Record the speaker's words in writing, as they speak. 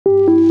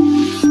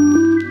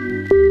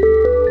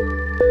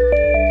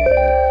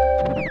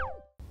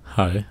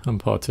Hi, I'm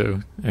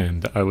Pato,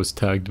 and I was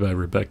tagged by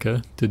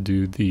Rebecca to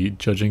do the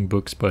judging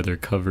books by their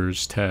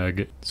covers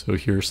tag. So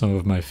here are some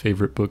of my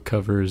favorite book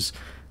covers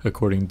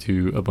according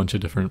to a bunch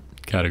of different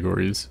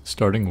categories,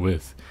 starting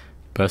with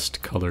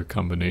best color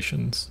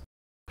combinations.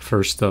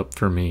 First up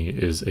for me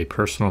is A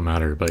Personal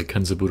Matter by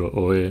Kenzaburo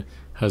Oe.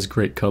 Has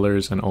great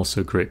colors and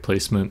also great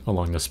placement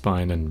along the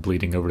spine and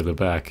bleeding over to the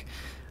back.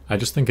 I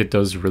just think it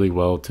does really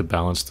well to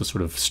balance the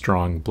sort of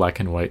strong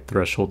black and white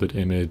thresholded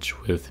image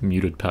with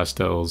muted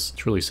pastels.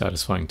 It's really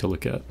satisfying to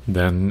look at.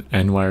 Then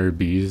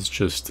NYRBs,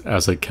 just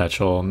as a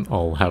catch-all,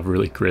 all have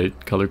really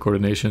great color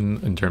coordination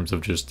in terms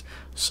of just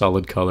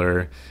solid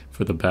color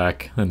for the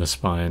back and the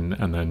spine,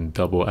 and then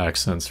double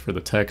accents for the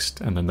text,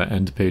 and then the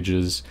end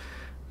pages.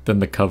 Then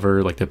the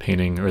cover, like the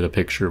painting or the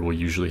picture, will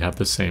usually have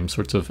the same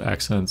sorts of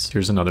accents.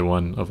 Here's another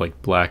one of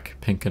like black,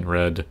 pink, and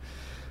red.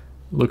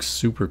 Looks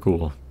super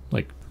cool.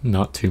 Like,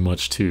 not too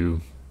much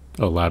to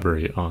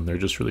elaborate on, they're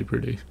just really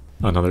pretty.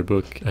 Another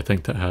book I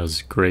think that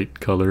has great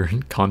color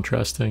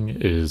contrasting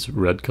is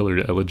Red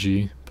Colored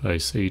Elegy by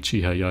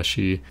Seiichi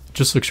Hayashi. It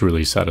just looks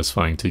really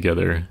satisfying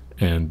together,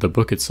 and the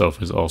book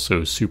itself is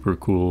also super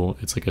cool.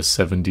 It's like a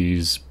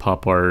 70s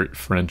pop art,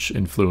 French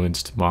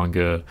influenced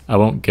manga. I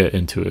won't get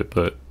into it,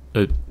 but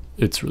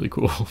it's really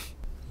cool.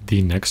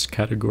 The next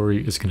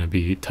category is going to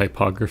be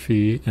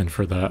typography, and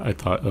for that I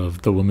thought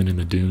of The Woman in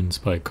the Dunes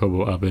by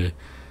Kobo Abe.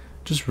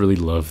 Just really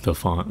love the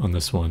font on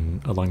this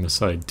one along the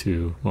side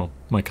too. Well,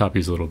 my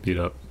copy's a little beat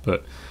up,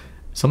 but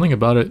something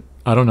about it,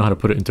 I don't know how to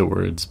put it into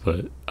words,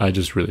 but I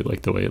just really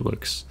like the way it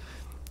looks.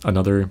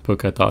 Another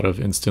book I thought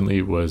of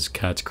instantly was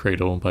Cat's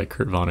Cradle by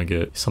Kurt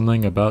Vonnegut.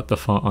 Something about the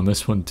font on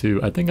this one too.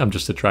 I think I'm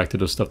just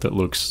attracted to stuff that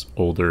looks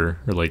older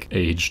or like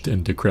aged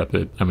and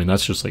decrepit. I mean,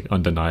 that's just like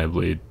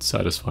undeniably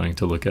satisfying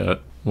to look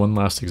at. One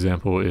last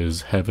example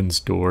is Heaven's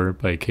Door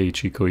by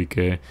Keiichi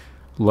Koike.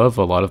 Love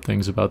a lot of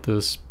things about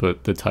this,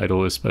 but the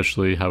title,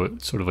 especially how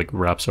it sort of like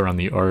wraps around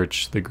the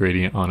arch, the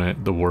gradient on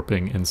it, the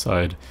warping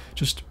inside,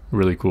 just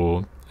really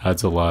cool,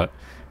 adds a lot,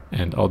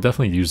 and I'll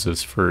definitely use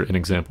this for an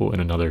example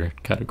in another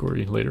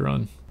category later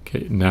on.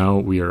 Okay, now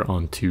we are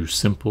on to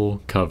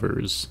simple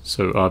covers.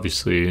 So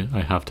obviously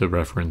I have to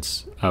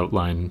reference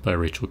Outline by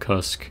Rachel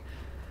Cusk.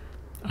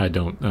 I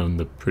don't own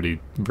the pretty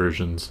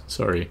versions,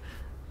 sorry.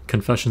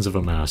 Confessions of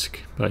a Mask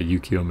by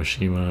Yukio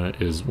Mishima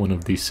is one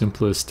of the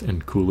simplest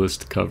and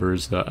coolest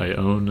covers that I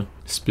own.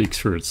 Speaks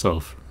for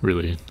itself,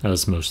 really,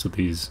 as most of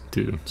these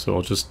do, so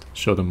I'll just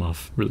show them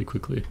off really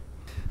quickly.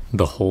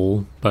 The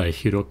Hole by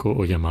Hiroko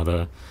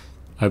Oyamada.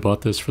 I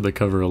bought this for the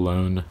cover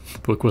alone. The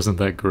book wasn't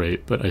that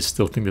great, but I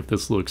still think that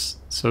this looks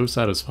so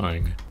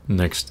satisfying.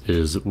 Next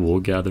is Wool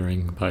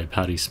Gathering by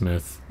Patti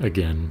Smith.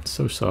 Again,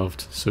 so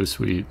soft, so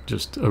sweet,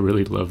 just a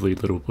really lovely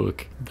little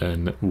book.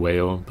 Then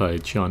Whale by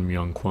Cheon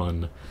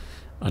Myung-kwon.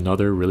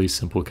 Another really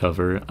simple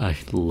cover. I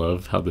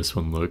love how this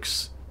one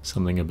looks.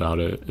 Something about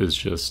it is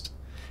just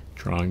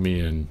drawing me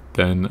in.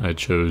 Then I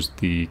chose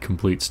the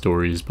Complete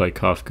Stories by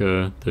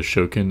Kafka. The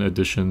Shokin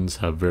editions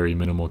have very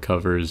minimal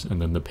covers,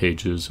 and then the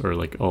pages are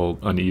like all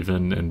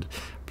uneven and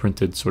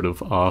printed sort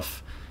of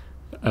off.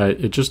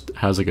 It just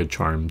has like a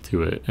charm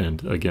to it,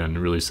 and again,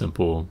 really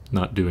simple,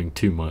 not doing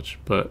too much,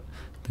 but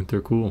I think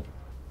they're cool.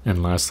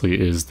 And lastly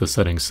is The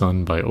Setting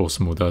Sun by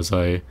Osamu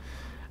Dazai.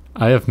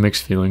 I have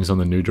mixed feelings on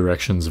the New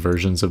Directions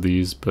versions of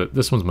these, but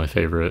this one's my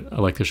favorite. I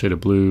like the shade of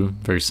blue,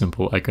 very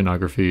simple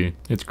iconography.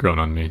 It's grown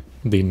on me.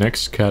 The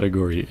next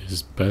category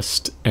is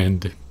Best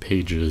End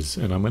Pages,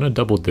 and I'm gonna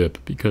double dip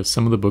because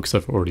some of the books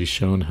I've already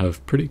shown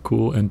have pretty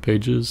cool end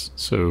pages.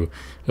 So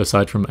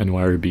aside from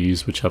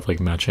NYRBs, which have like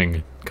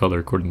matching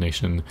color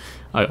coordination,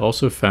 I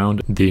also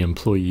found The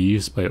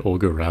Employees by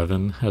Olga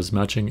Ravin has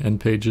matching end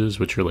pages,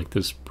 which are like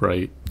this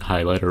bright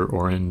highlighter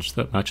orange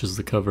that matches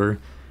the cover.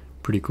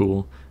 Pretty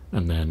cool.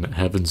 And then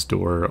Heaven's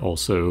Door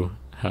also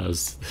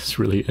has this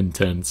really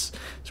intense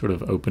sort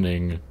of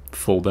opening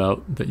fold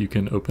out that you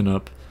can open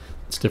up.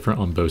 It's different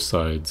on both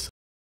sides.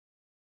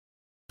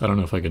 I don't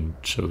know if I can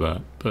show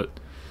that, but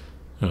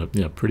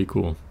yeah, pretty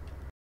cool.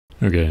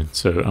 Okay,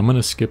 so I'm going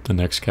to skip the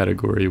next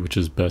category, which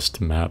is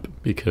Best Map,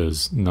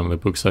 because none of the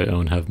books I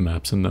own have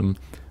maps in them.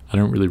 I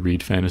don't really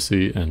read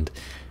fantasy, and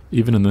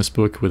even in this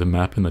book with a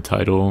map in the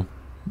title,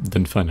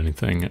 didn't find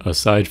anything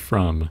aside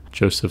from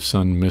Joseph's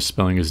son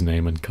misspelling his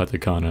name in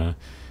katakana,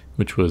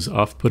 which was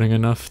off-putting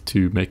enough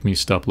to make me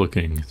stop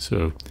looking.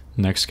 So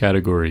next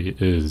category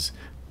is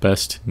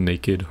Best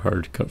Naked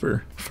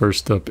Hardcover.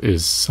 First up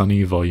is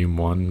Sunny Volume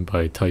 1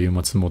 by Taiyo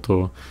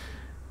Matsumoto.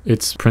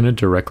 It's printed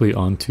directly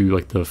onto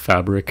like the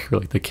fabric or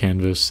like the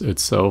canvas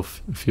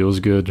itself. It feels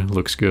good,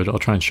 looks good. I'll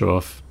try and show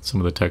off some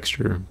of the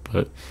texture,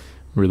 but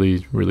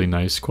really, really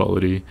nice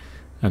quality.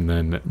 And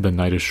then The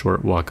Night is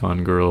Short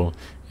Walk-On Girl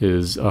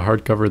is a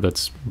hardcover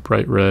that's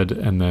bright red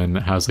and then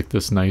has like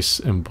this nice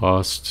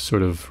embossed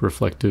sort of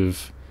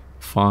reflective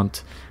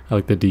font. I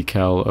like the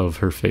decal of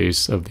her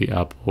face of the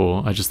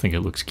apple. I just think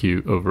it looks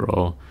cute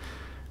overall.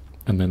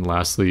 And then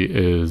lastly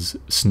is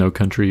Snow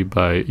Country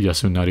by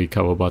Yasunari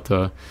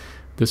Kawabata.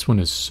 This one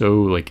is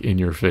so like in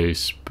your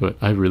face, but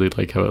I really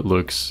like how it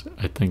looks.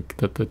 I think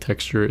that the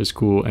texture is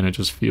cool and it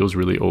just feels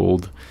really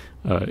old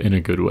in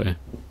a good way.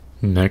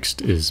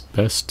 Next is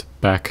best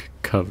back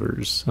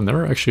covers, and there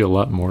are actually a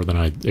lot more than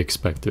I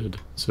expected.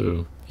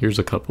 So here's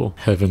a couple.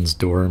 Heaven's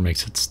Door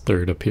makes its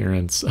third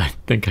appearance. I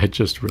think I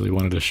just really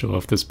wanted to show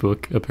off this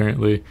book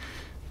apparently,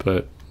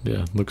 but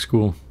yeah, looks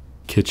cool.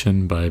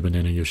 Kitchen by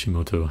Banana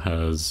Yoshimoto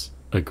has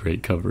a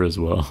great cover as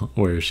well,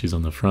 where she's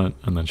on the front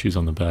and then she's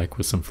on the back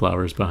with some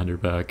flowers behind her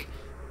back.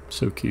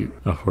 So cute.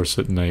 A Horse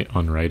at Night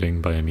on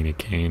Writing by Amina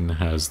Kane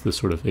has this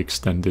sort of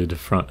extended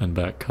front and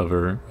back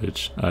cover,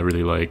 which I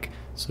really like.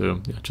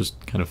 So yeah,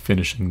 just kind of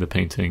finishing the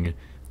painting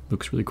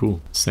looks really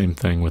cool. Same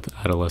thing with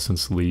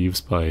Adolescence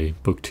Leaves by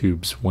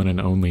Booktube's one and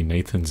only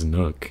Nathan's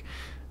Nook.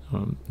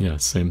 Yeah,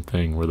 same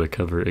thing where the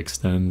cover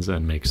extends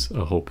and makes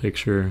a whole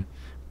picture.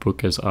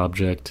 Book as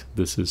object.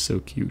 This is so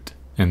cute.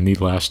 And the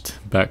last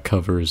back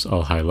covers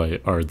I'll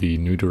highlight are the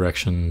New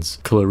Directions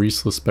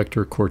Clarice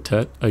Lispector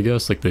Quartet, I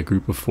guess, like the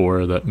group of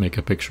four that make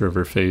a picture of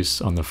her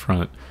face on the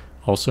front,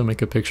 also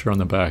make a picture on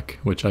the back,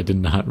 which I did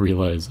not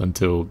realize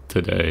until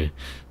today.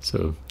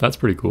 So that's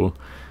pretty cool.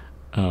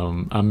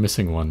 I'm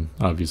missing one,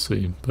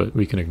 obviously, but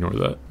we can ignore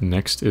that.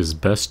 Next is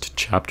best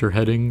chapter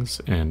headings,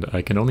 and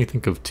I can only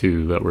think of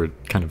two that were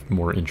kind of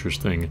more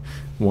interesting.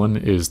 One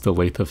is The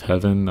Lathe of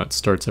Heaven, that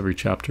starts every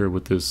chapter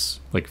with this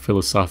like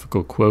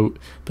philosophical quote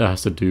that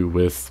has to do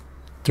with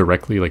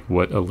directly like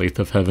what a lathe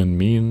of heaven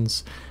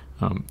means.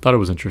 Thought it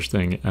was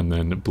interesting. And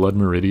then Blood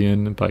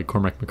Meridian by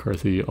Cormac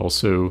McCarthy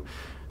also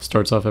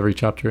starts off every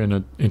chapter in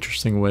an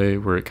interesting way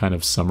where it kind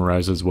of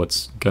summarizes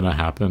what's gonna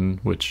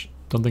happen, which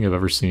I don't think I've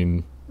ever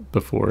seen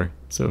before.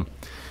 So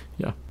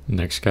yeah,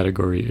 next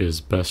category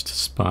is best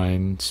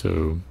spine,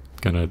 so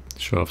gonna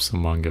show off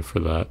some manga for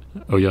that.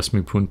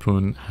 Oyasumi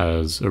Punpun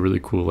has a really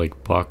cool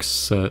like box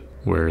set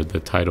where the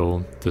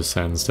title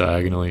descends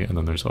diagonally, and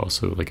then there's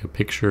also like a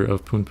picture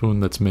of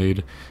Punpun that's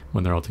made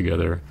when they're all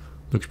together.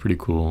 Looks pretty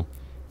cool.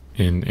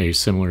 In a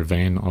similar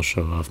vein, I'll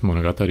show off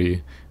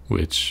Monogatari,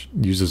 which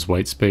uses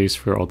white space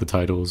for all the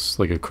titles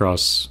like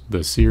across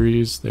the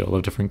series. They all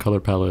have different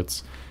color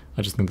palettes.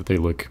 I just think that they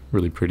look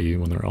really pretty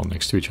when they're all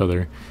next to each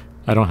other.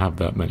 I don't have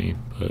that many,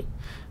 but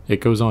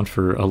it goes on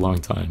for a long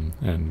time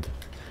and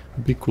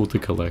it'd be cool to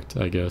collect,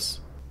 I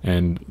guess.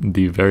 And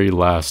the very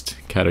last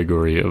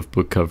category of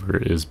book cover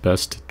is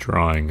best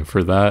drawing.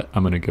 For that,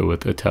 I'm going to go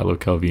with Italo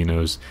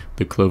Calvino's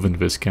The Cloven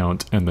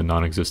Viscount and The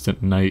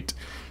Non-Existent Knight.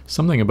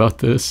 Something about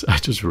this I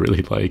just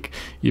really like,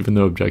 even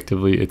though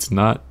objectively it's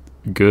not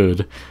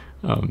good.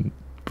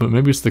 But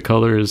maybe it's the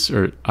colors,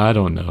 or I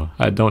don't know.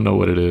 I don't know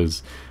what it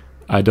is.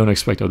 I don't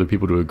expect other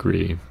people to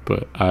agree,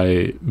 but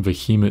I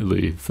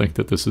vehemently think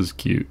that this is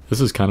cute. This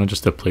is kind of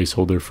just a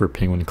placeholder for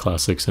Penguin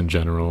Classics in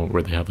general,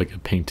 where they have like a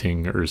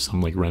painting or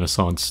some like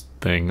Renaissance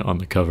thing on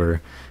the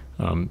cover.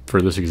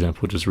 For this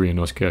example, just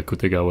Ryunosuke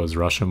Akutegawa's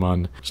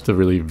Rashomon, just a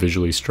really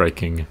visually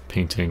striking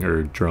painting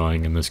or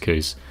drawing in this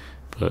case.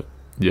 But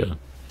yeah,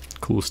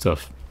 cool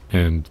stuff.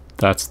 And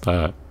that's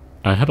that.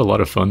 I had a lot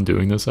of fun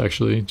doing this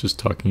actually, just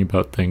talking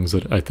about things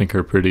that I think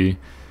are pretty.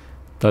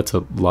 That's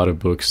a lot of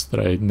books that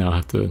I now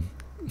have to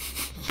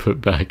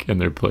put back in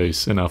their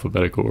place in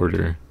alphabetical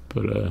order,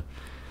 but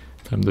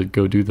time to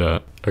go do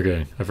that.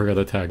 Okay, I forgot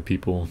to tag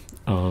people.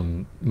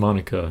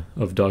 Monica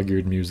of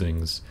Dog-Eared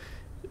Musings,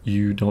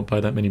 you don't buy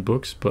that many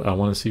books, but I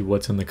want to see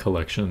what's in the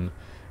collection.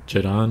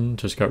 Jiran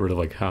just got rid of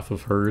like half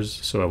of hers,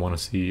 so I want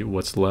to see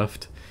what's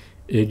left.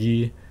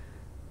 Iggy,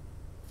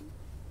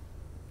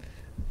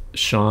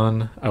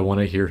 Sean, I want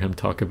to hear him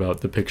talk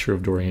about The Picture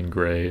of Dorian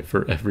Gray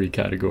for every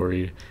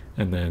category.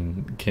 And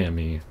then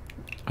Cami,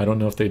 I don't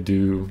know if they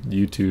do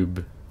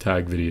YouTube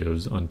tag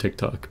videos on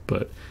TikTok,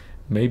 but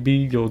maybe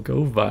you'll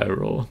go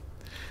viral.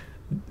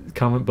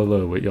 Comment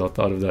below what y'all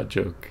thought of that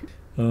joke.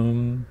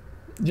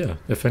 Yeah,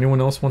 if anyone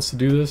else wants to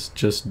do this,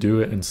 just do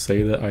it and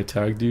say that I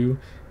tagged you,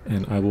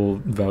 and I will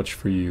vouch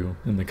for you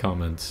in the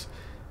comments.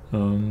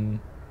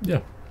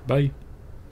 Yeah, bye.